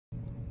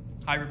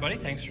Hi everybody,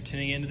 thanks for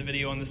tuning into the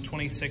video on this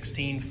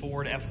 2016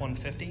 Ford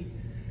F-150.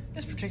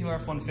 This particular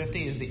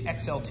F-150 is the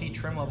XLT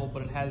trim level,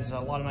 but it has a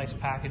lot of nice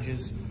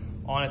packages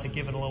on it that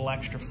give it a little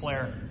extra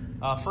flair.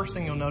 First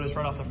thing you'll notice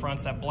right off the front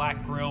is that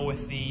black grille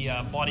with the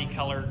body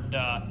colored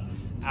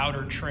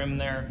outer trim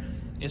there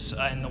is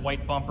and the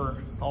white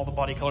bumper. All the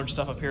body colored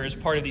stuff up here is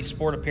part of the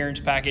Sport Appearance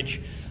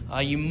package.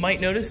 You might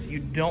notice you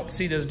don't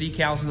see those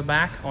decals in the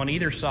back on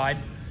either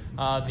side.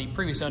 The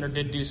previous owner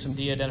did do some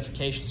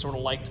de-identification, sort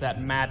of liked that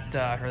matte,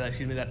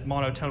 that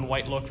monotone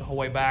white look the whole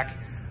way back.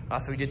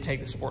 So we did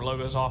take the Sport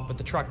logos off, but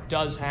the truck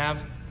does have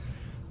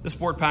the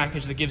Sport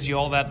package that gives you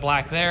all that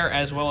black there,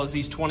 as well as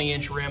these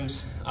 20-inch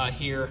rims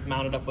here,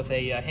 mounted up with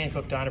a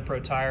Hankook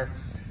Dynapro tire.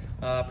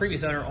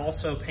 Previous owner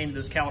also painted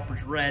those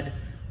calipers red.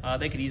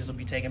 They could easily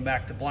be taken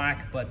back to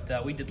black,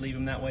 but we did leave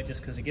them that way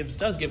just because it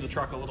does give the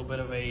truck a little bit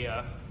of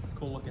a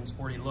cool-looking,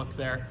 sporty look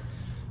there.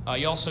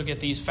 You also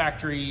get these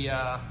factory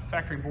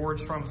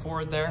boards from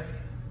Ford there.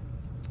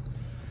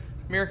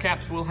 Mirror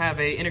caps will have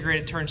a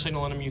integrated turn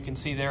signal in them, you can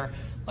see there.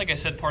 Like I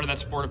said, part of that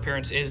Sport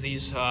Appearance is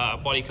these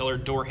body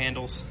colored door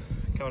handles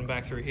coming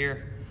back through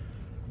here.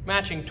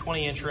 Matching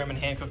 20-inch rim and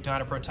Hankook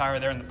Dynapro tire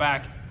there in the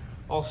back.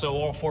 Also,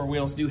 all four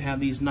wheels do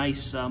have these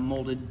nice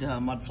molded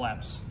mud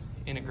flaps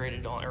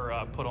integrated on,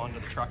 or put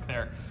onto the truck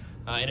there.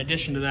 In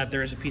addition to that,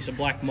 there is a piece of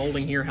black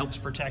molding here, helps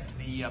protect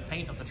the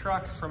paint of the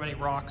truck from any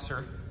rocks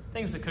or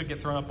things that could get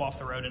thrown up off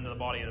the road into the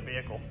body of the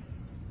vehicle.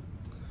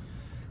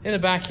 In the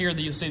back here,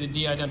 you'll see the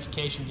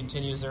de-identification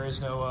continues. There is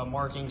no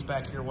markings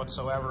back here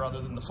whatsoever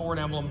other than the Ford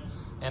emblem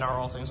and our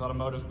All Things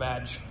Automotive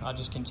badge,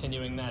 just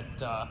continuing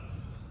that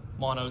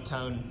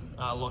monotone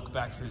look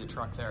back through the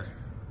truck there.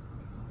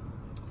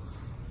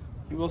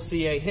 You will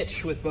see a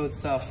hitch with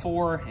both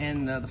 4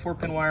 and the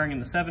 4-pin wiring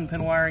and the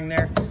 7-pin wiring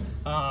there.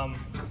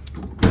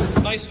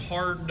 Nice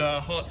hard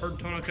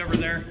tonneau cover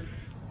there.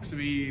 Looks to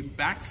be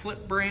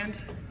Backflip brand.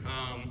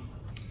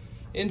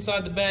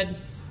 Inside the bed,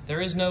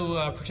 there is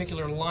no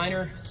particular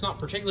liner. It's not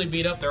particularly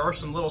beat up. There are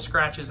some little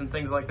scratches and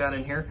things like that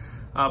in here.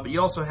 But you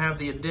also have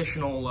the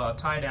additional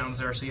tie downs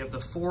there. So you have the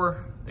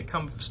 4 that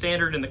come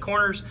standard in the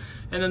corners,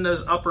 and then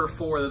those upper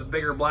 4, those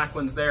bigger black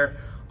ones there,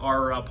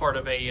 are part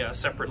of a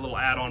separate little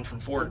add-on from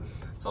Ford.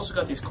 It's also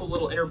got these cool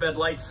little inner bed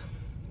lights,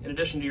 in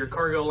addition to your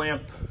cargo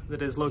lamp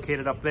that is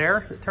located up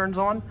there that turns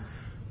on.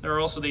 There are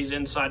also these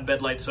inside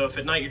bed lights, so if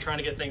at night you're trying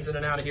to get things in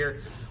and out of here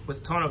with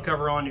the tonneau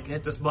cover on, you can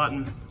hit this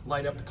button,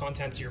 light up the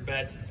contents of your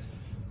bed.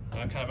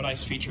 Kind of a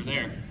nice feature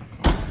there.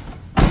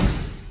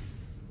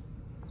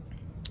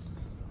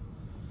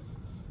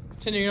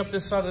 Continuing up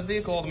this side of the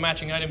vehicle, all the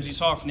matching items you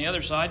saw from the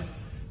other side.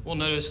 We'll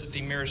notice that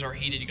the mirrors are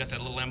heated. You got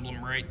that little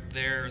emblem right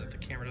there that the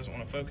camera doesn't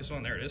want to focus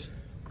on. There it is.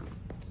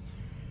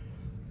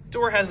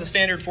 Door has the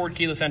standard Ford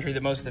keyless entry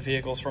that most of the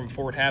vehicles from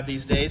Ford have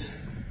these days.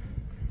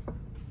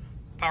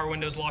 Power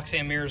windows, locks,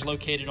 and mirrors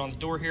located on the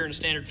door here in a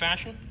standard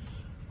fashion.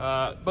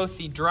 Both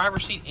the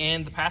driver's seat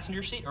and the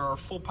passenger seat are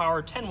full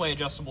power 10-way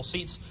adjustable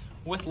seats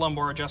with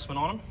lumbar adjustment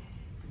on them.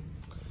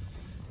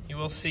 You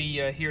will see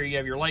here you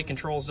have your light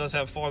controls, does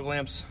have fog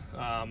lamps,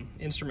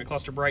 instrument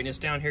cluster brightness.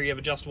 Down here you have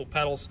adjustable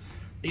pedals.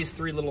 These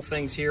 3 little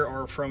things here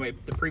are from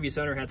the previous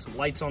owner, had some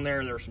lights on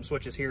there. There are some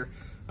switches here.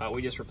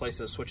 We just replaced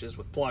those switches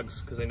with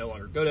plugs because they no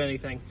longer go to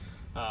anything,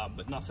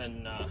 but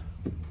nothing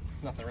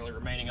really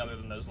remaining other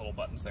than those little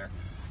buttons there.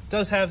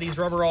 Does have these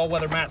rubber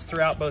all-weather mats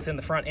throughout, both in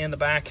the front and the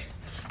back.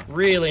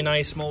 Really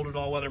nice molded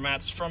all-weather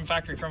mats from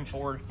factory from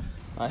Ford.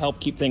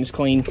 Help keep things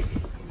clean.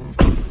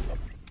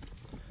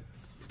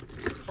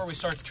 Before we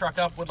start the truck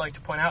up, would like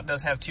to point out it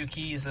does have 2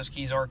 keys. Those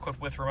keys are equipped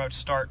with remote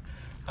start.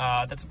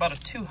 That's about a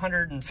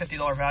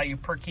 $250 value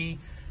per key,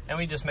 and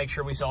we just make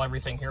sure we sell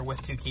everything here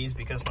with 2 keys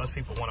because most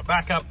people want a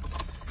backup,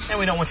 and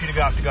we don't want you to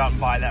have to go out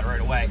and buy that right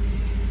away.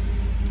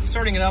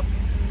 Starting it up,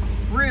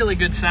 really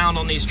good sound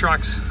on these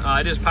trucks.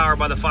 It is powered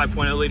by the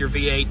 5.0 liter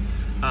V8.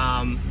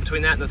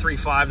 Between that and the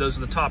 3.5, those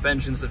are the top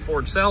engines that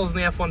Ford sells in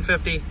the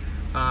F-150,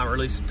 or at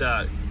least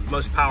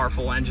most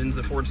powerful engines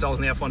that Ford sells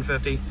in the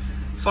F-150.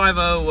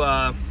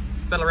 5.0,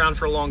 been around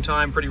for a long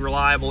time, pretty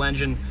reliable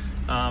engine.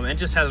 It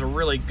just has a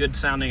really good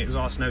sounding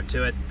exhaust note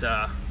to it.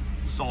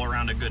 It's all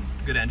around a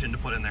good engine to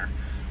put in there.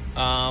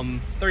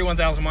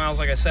 31,000 miles,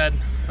 like I said,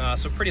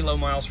 so pretty low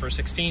miles for a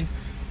 16.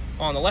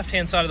 On the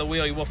left-hand side of the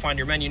wheel, you will find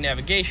your menu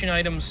navigation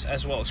items,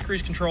 as well as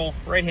cruise control.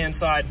 Right-hand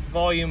side,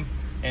 volume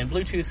and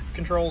Bluetooth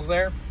controls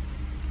there.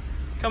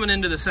 Coming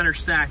into the center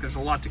stack, there's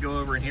a lot to go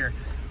over in here.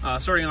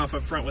 Starting off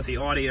up front with the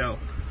audio,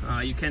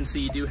 you can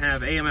see you do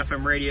have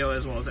AM/FM radio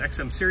as well as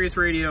XM Sirius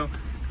radio.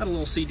 Got a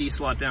little CD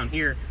slot down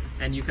here,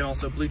 and you can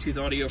also Bluetooth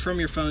audio from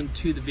your phone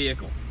to the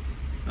vehicle.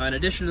 In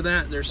addition to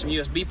that, there's some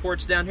USB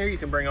ports down here. You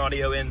can bring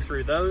audio in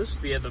through those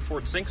via the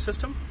Ford Sync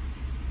system.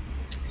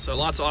 So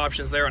lots of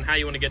options there on how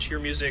you want to get your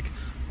music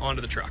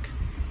onto the truck.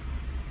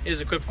 It is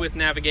equipped with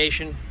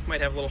navigation. Might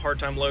have a little hard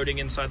time loading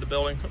inside the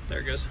building. Oh, there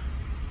it goes.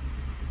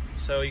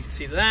 So you can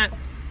see that.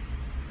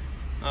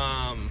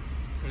 And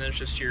there's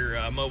just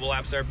your mobile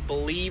apps there. I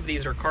believe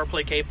these are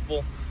CarPlay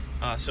capable.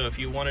 So if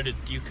you wanted it,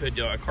 you could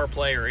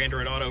CarPlay or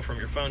Android Auto from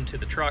your phone to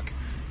the truck.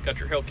 Got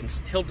your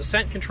hill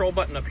descent control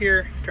button up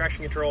here,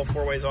 traction control,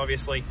 4 ways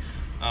obviously.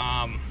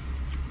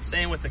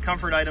 Staying with the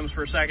comfort items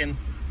for a second,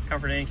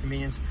 comfort and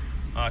convenience.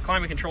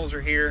 Climate controls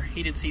are here,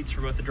 heated seats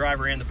for both the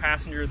driver and the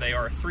passenger. They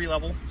are 3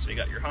 level, so you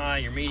got your high,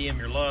 your medium,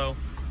 your low,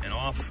 and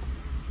off.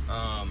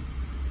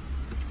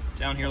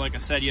 Down here, like I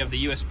said, you have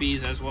the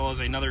USBs as well as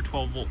another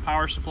 12-volt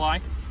power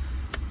supply.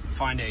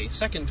 Find a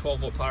second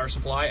 12-volt power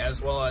supply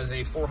as well as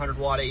a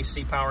 400-watt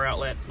AC power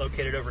outlet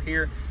located over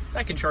here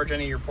that can charge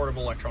any of your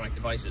portable electronic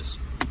devices.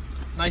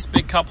 Nice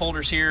big cup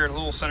holders here, a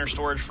little center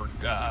storage for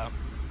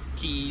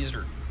keys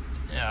or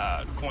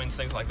coins,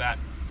 things like that.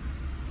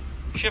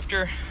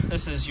 Shifter,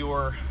 this is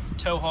your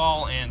tow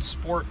haul and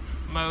sport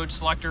mode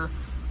selector.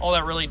 All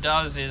that really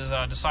does is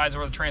decides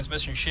where the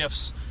transmission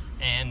shifts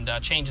and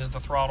changes the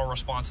throttle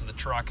response of the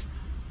truck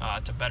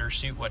to better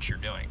suit what you're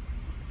doing.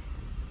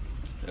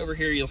 Over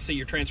here you'll see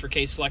your transfer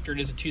case selector. It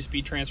is a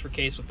 2-speed transfer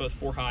case with both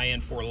 4 high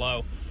and 4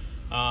 low,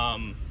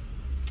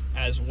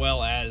 as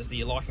well as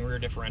the locking rear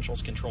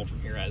differentials controlled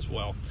from here as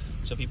well.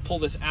 So if you pull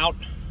this out,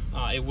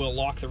 it will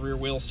lock the rear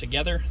wheels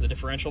together, the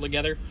differential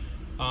together.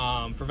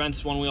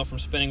 Prevents one wheel from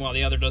spinning while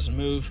the other doesn't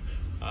move.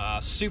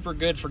 Super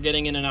good for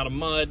getting in and out of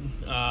mud,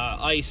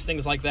 ice,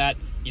 things like that.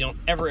 You don't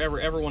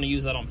ever want to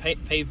use that on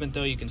pavement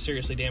though. You can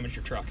seriously damage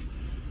your truck.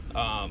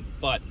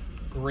 But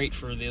great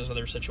for those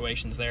other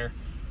situations there.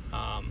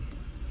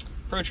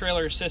 Pro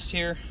trailer assist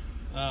here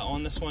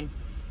on this one.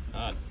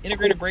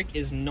 Integrated brake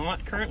is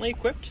not currently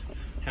equipped.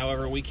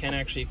 However, we can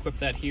actually equip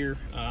that here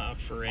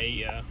for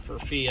a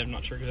fee. I'm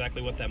not sure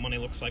exactly what that money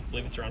looks like. I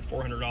believe it's around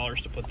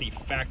 $400 to put the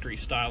factory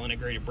style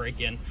integrated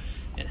brake in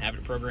and have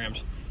it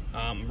programmed.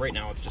 Right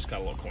now it's just got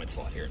a little coin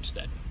slot here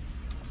instead.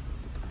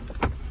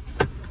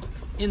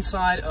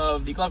 Inside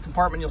of the glove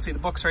compartment you'll see the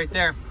books right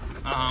there,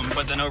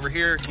 but then over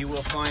here you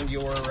will find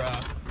your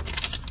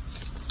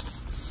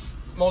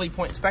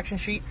multi-point inspection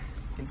sheet.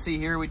 You can see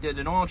here we did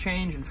an oil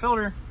change and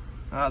filter.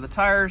 The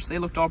tires, they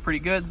looked all pretty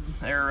good.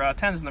 They're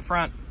 10s in the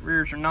front,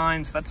 rears are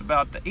 9s. That's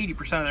about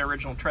 80% of their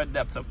original tread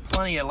depth, so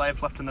plenty of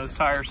life left in those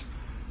tires.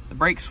 The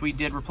brakes, we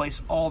did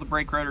replace all the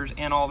brake rotors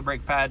and all the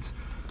brake pads,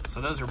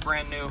 so those are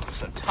brand new.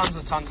 So tons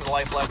of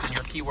life left in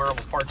your key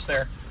wearable parts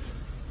there.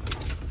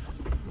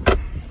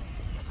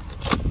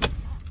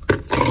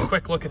 Take a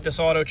quick look at this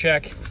auto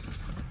check.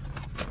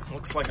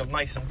 Looks like a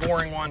nice and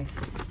boring one.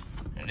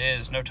 It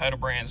is. No title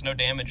brands, no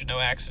damage, no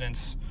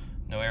accidents,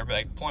 no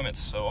airbag deployments,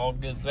 so all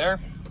good there.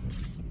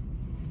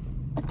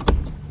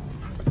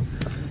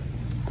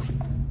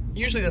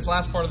 Usually this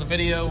last part of the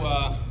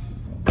video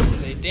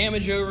is a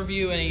damage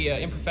overview, any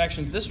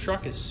imperfections. This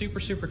truck is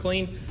super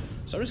clean,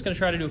 so I'm just going to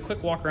try to do a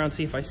quick walk around,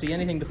 see if I see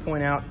anything to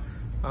point out.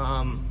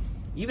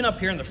 Even up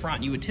here in the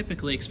front, you would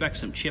typically expect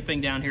some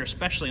chipping down here,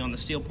 especially on the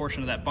steel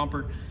portion of that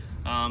bumper.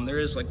 There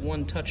is like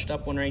one touched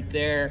up one right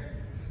there.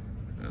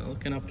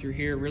 Looking up through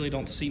here, really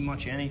don't see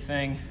much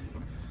anything.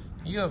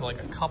 You have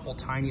like a couple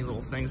tiny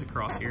little things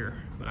across here,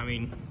 but I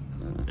mean,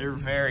 they're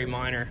very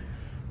minor.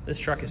 This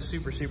truck is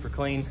super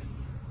clean.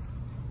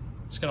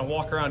 Just gonna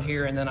walk around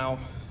here and then I'll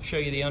show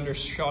you the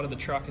undershot of the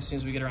truck as soon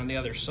as we get around the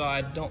other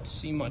side. Don't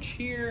see much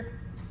here.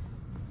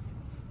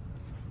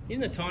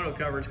 Even the tonneau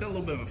cover, it's got a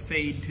little bit of a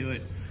fade to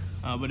it,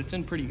 but it's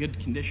in pretty good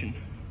condition.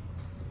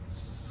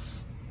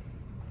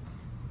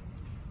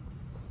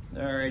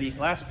 Alrighty,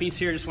 last piece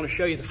here, just want to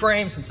show you the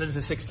frame since it is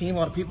a 16. A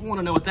lot of people want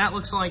to know what that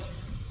looks like.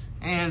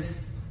 And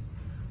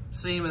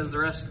same as the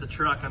rest of the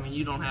truck. I mean,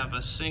 you don't have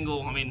a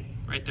single, I mean,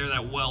 right there,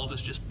 that weld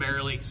is just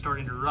barely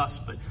starting to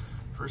rust, but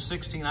for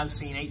 16, I've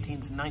seen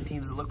 18s and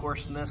 19s that look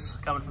worse than this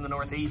coming from the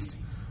Northeast.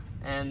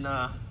 And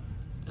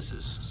this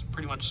is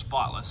pretty much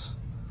spotless.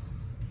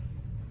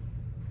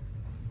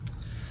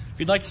 If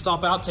you'd like to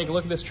stop out, take a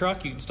look at this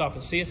truck, you can stop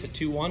and see us at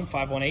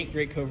 21518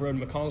 Great Cove Road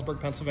in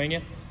McConnellsburg,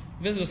 Pennsylvania.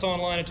 Visit us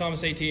online at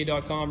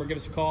thomasata.com or give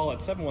us a call at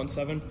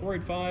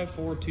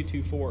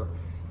 717-485-4224.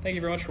 Thank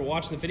you very much for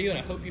watching the video, and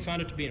I hope you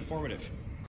found it to be informative.